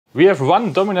We have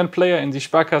one dominant player in the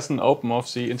Sparkassen Open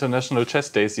of the International Chess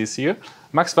Days this year,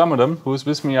 Max Warmerdam, who is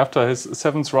with me after his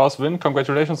 7th Rouse win.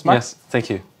 Congratulations, Max. Yes, thank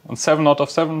you. On 7 out of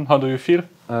 7, how do you feel?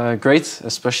 Great,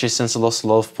 especially since I lost a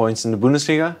lot of points in the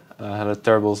Bundesliga. I had a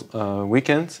terrible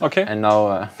weekend, and now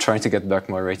I'm trying to get back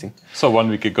my rating. So 1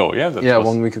 week ago, yeah?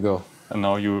 1 week ago. And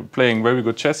now you're playing very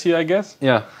good chess here, I guess?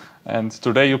 Yeah. And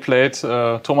today you played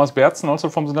Thomas Beerdsen, also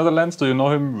from the Netherlands. Do you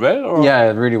know him well? Or? Yeah,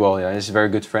 really well. Yeah, he's a very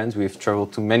good friend. We've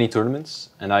traveled to many tournaments,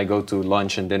 and I go to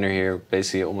lunch and dinner here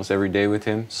basically almost every day with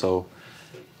him. So,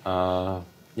 yeah,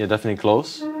 definitely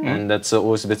close. And that's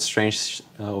always a bit strange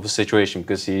of a situation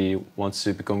because he wants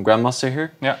to become grandmaster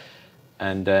here. Yeah.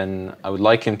 And then I would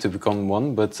like him to become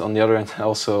one, but on the other hand, I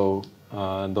also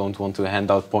don't want to hand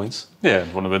out points. Yeah,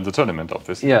 want to win the tournament,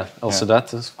 obviously. Yeah, also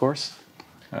that, of course.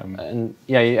 And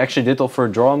yeah, he actually did offer a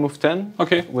draw on move 10,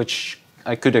 which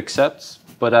I could accept,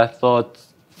 but I thought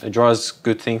a draw is a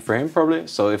good thing for him probably.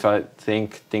 So if I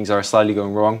think things are slightly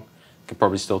going wrong, I can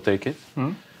probably still take it.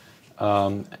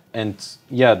 And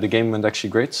yeah, the game went actually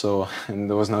great, so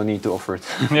there was no need to offer it.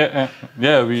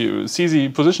 Yeah, we see the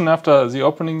position after the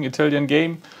opening Italian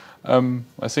game.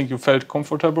 I think you felt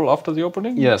comfortable after the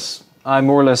opening? Yes, I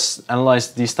more or less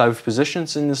analyzed these type of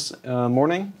positions in this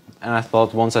morning. And I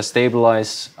thought once I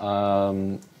stabilize,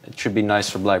 it should be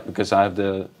nice for black because I have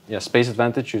the space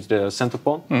advantage with the center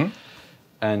pawn,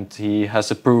 and he has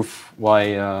to prove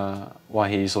why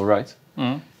he's all right.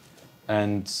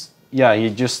 And yeah,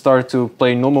 he just started to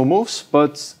play normal moves,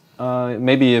 but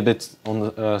maybe a bit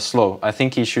on the slow. I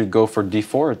think he should go for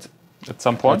d4 at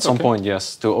some point. At some point,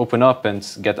 yes, to open up and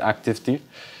get activity.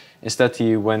 Instead,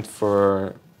 he went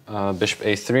for bishop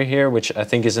a3 here, which I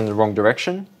think is in the wrong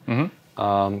direction.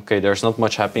 Okay, there's not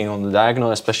much happening on the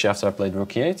diagonal, especially after I played rook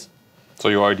e8. So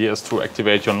your idea is to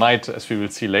activate your knight, as we will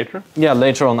see later? Yeah,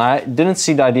 later on. I didn't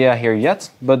see the idea here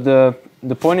yet, but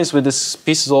the point is with these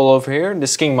pieces all over here,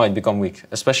 this king might become weak,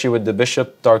 especially with the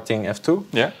bishop darting f2.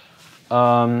 Yeah.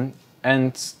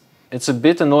 And it's a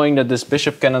bit annoying that this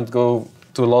bishop cannot go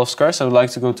to a lot of squares. I would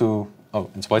like to go to... Oh,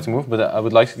 it's white to move, but I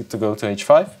would like to go to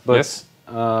h5. But yes.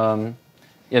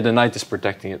 Yeah, the knight is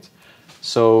protecting it.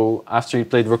 So after he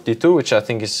played rook d2, which I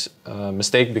think is a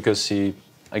mistake because he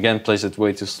again plays it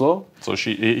way too slow. So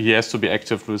he has to be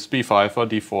active with b5 or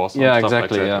d4. Yeah,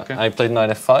 exactly. Like yeah, okay. I played knight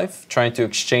f5, trying to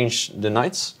exchange the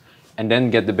knights and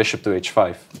then get the bishop to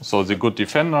h5. So the good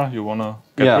defender you wanna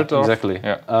get rid of. Exactly.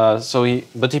 Yeah,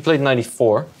 but he played knight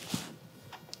e4,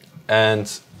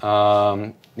 and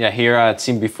yeah, here I had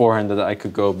seen beforehand that I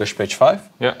could go bishop h5.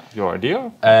 Yeah, your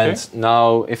idea. And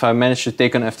now if I manage to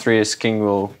take on f3, his king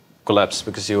will collapse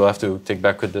because he will have to take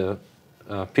back with the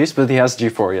piece, but he has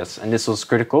g4, yes, and this was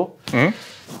critical.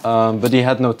 But he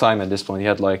had no time at this point. He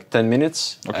had like 10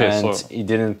 minutes,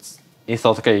 and he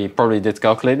thought, okay, he probably did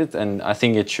calculate it, and I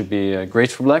think it should be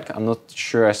great for black. I'm not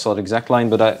sure I saw the exact line,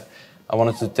 but I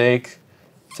wanted to take,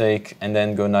 and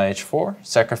then go knight h4,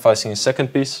 sacrificing his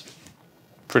second piece.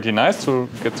 Pretty nice to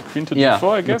get the queen to d4,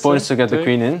 I guess. The point is to get the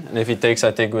queen in, and if he takes,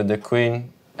 I take with the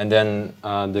queen. And then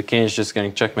the king is just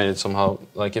getting checkmated somehow.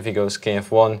 Like if he goes king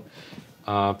f1,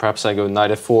 perhaps I go knight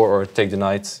f4 or take the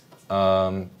knight.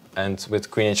 And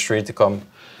with queen h3 to come,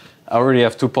 I already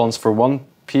have 2 pawns for 1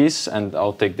 piece, and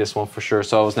I'll take this one for sure.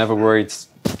 So I was never worried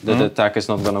that the attack is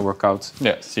not going to work out.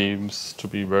 Yeah, seems to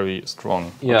be very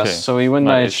strong. Yeah, so he went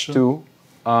knight h2.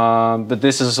 But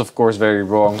this is of course very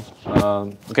wrong.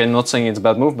 Okay, I'm not saying it's a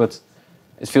bad move, but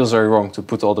it feels very wrong to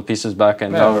put all the pieces back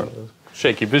and now...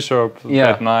 Shaky bishop,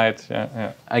 bad knight,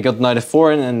 I got knight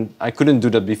f4 and I couldn't do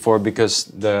that before because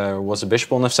there was a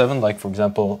bishop on f7, like for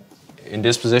example, in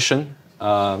this position.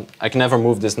 I can never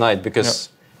move this knight because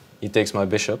he takes my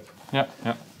bishop.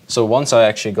 So once I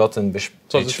actually got in bishop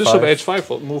h5... So h5, the bishop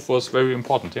h5 move was very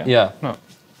important,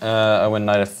 I went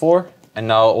knight f4 and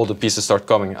now all the pieces start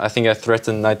coming. I think I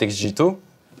threatened knight takes g2.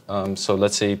 So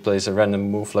let's say he plays a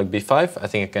random move like b5, I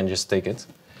think I can just take it.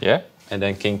 Yeah. And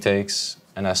then king takes...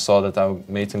 And I saw that I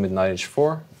made him with knight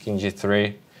h4, king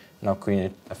g3, now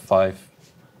queen f5,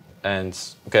 and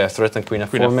okay, I threatened queen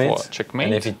f4 mate. Checkmate.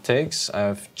 And if he takes, I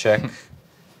have check,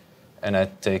 and I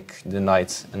take the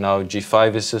knight. And now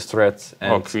g5 is a threat.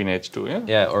 And or queen h2, yeah?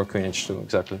 Yeah, or queen h2,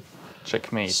 exactly.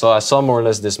 Checkmate. So I saw more or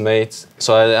less this mate.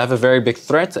 So I have a very big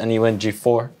threat, and he went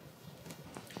g4.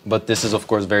 But this is of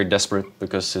course very desperate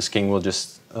because his king will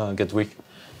just get weak.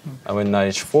 I went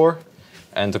knight h4.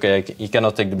 And okay, he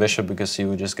cannot take the bishop because he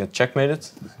would just get checkmated.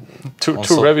 Two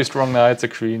very strong knights, a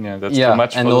queen, that's too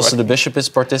much. And also the bishop is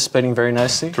participating very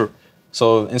nicely. True.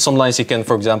 So in some lines he can,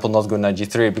 for example, not go knight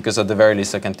g3 because at the very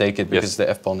least I can take it because the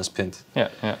f-pawn is pinned.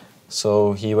 Yeah.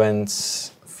 So he went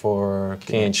for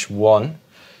king h1.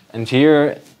 And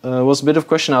here was a bit of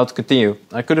question how to continue.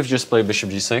 I could have just played bishop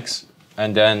g6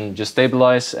 and then just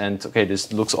stabilize and okay,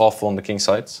 this looks awful on the king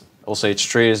side. Also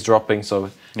h3 is dropping, so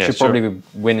should probably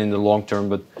win in the long term,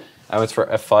 but I went for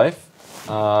f5,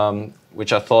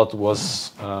 which I thought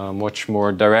was much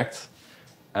more direct,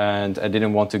 and I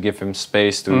didn't want to give him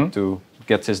space to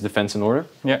get his defense in order.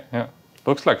 Yeah, yeah.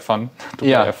 Looks like fun to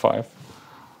play f5.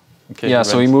 Okay, yeah,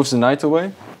 so he moves the knight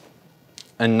away,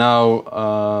 and now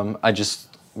I just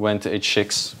went to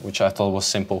h6, which I thought was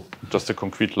simple. Just a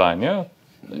concrete line, yeah?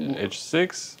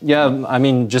 h6? Yeah, I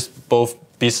mean, just both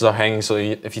pieces are hanging, so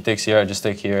if he takes here, I just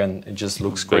take here, and it just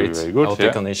looks great. Very good, I'll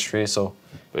take on h3, so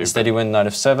instead he went knight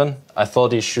f7. I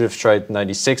thought he should have tried knight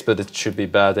e6, but it should be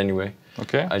bad anyway.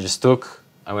 Okay. I just took,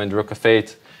 I went rook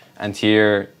f8, and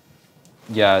here,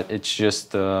 yeah, it's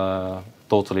just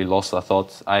totally lost, I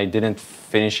thought. I didn't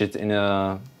finish it in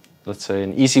a, let's say,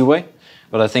 an easy way,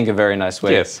 but I think a very nice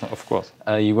way. Yes, of course.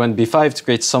 You went b5 to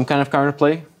create some kind of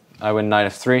counterplay. I went knight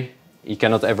f3. He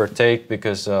cannot ever take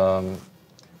because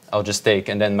I'll just take,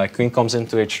 and then my queen comes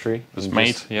into h3. It's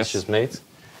mate, yes. It's just mate.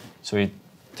 So he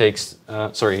takes,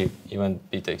 he went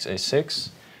b takes a6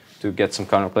 to get some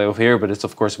counterplay over here, but it's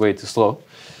of course way too slow.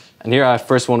 And here I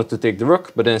first wanted to take the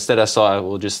rook, but then instead I saw I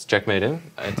will just checkmate him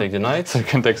and take the knight. So you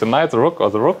can take the knight, the rook, or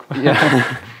the rook.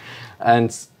 Yeah.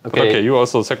 And okay, you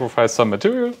also sacrifice some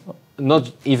material?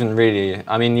 Not even really.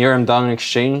 I mean, here I'm down in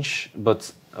exchange,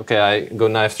 but okay, I go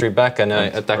knight f3 back and I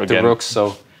attack the rooks.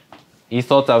 So he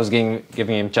thought I was giving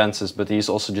him chances, but he's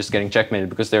also just getting checkmated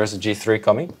because there's a g3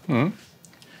 coming,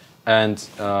 and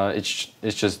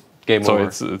it's just game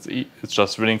over. So it's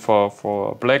just winning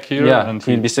for black here. Yeah, and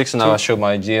queen b6, and now I show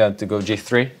my idea to go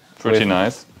g3. Pretty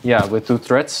nice. Yeah, with two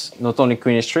threats, not only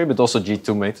queen h3 but also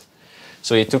g2 mate.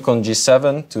 So he took on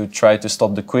g7 to try to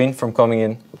stop the queen from coming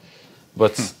in,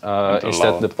 but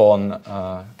instead the pawn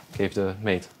gave the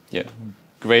mate. Yeah,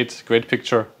 great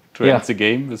picture to end the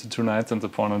game with the two knights and the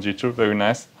pawn on g2. Very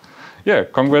nice. Yeah,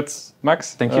 congrats,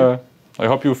 Max. Thank you. I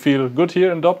hope you feel good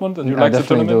here in Dortmund and you like the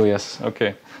tournament. I definitely do, yes.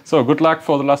 Okay, so good luck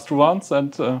for the last two rounds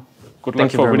and good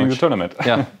luck for winning the tournament.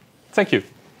 Yeah. Thank you.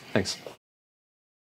 Thanks.